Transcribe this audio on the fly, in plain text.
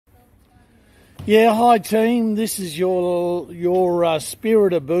Yeah, hi team. This is your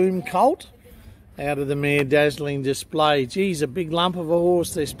Spirit of Boom colt out of the mare Dazzling display. Geez, a big lump of a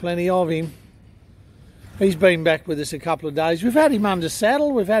horse. There's plenty of him. He's been back with us a couple of days. We've had him under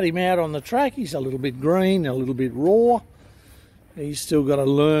saddle. We've had him out on the track. He's a little bit green, a little bit raw. He's still got to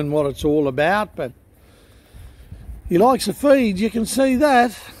learn what it's all about, but he likes a feed. You can see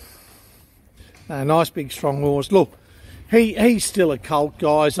that. A nice big strong horse. Look, he's still a colt,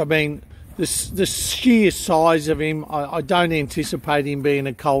 guys. I mean, the sheer size of him, I don't anticipate him being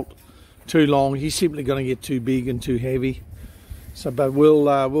a colt too long. He's simply going to get too big and too heavy. So, but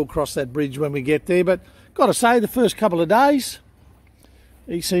we'll cross that bridge when we get there. But got to say, the first couple of days,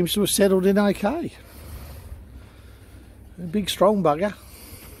 he seems to have settled in okay. A big strong bugger.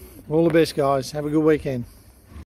 All the best, guys. Have a good weekend.